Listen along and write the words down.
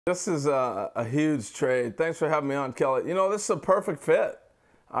This is a huge trade. Thanks for having me on, Kelly. You know, this is a perfect fit.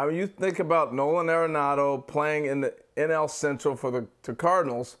 I mean, you think about Nolan Arenado playing in the NL Central for the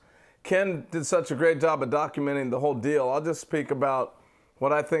Cardinals. Ken did such a great job of documenting the whole deal. I'll just speak about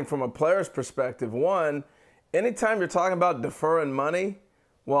what I think from a player's perspective. One, anytime you're talking about deferring money,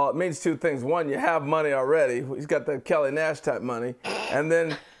 well, it means two things. One, you have money already. He's got the Kelly Nash type money. And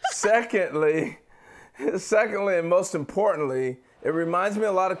then secondly, and most importantly, it reminds me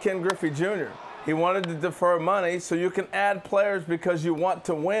a lot of Ken Griffey Jr. He wanted to defer money so you can add players because you want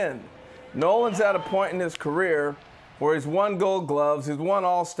to win. Nolan's at a point in his career where he's won Gold Gloves, he's won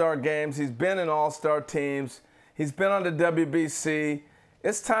All-Star games, he's been in All-Star teams, he's been on the WBC.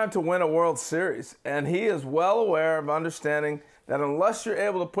 It's time to win a World Series. And he is well aware of understanding that unless you're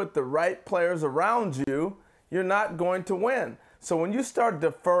able to put the right players around you, you're not going to win. So when you start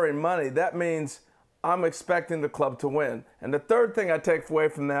deferring money, that means I'm expecting the club to win. And the third thing I take away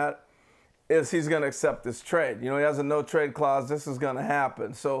from that is he's going to accept this trade. You know, he has a no-trade clause. This is going to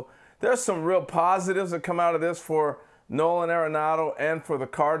happen. So there's some real positives that come out of this for Nolan Arenado and for the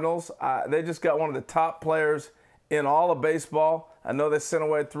Cardinals. They just got one of the top players in all of baseball. I know they sent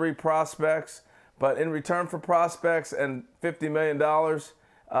away 3 prospects, but in return for prospects and $50 million,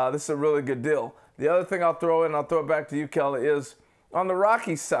 this is a really good deal. The other thing I'll throw in, I'll throw it back to you, Kelly, is on the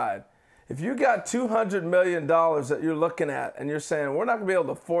Rockies side. If you got $200 million that you're looking at and you're saying, we're not going to be able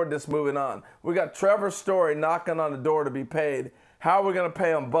to afford this moving on. We got Trevor Story knocking on the door to be paid. How are we going to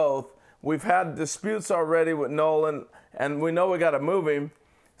pay them both? We've had disputes already with Nolan, and we know we got to move him.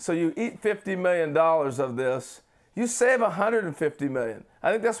 So you eat $50 million of this. You save $150 million.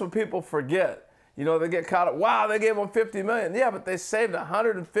 I think that's what people forget. You know, they get caught up, wow, they gave them $50 million. Yeah, but they saved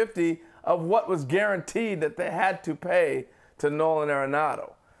 $150 of what was guaranteed that they had to pay to Nolan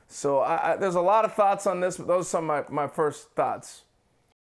Arenado. So there's a lot of thoughts on this, but those are some of my first thoughts.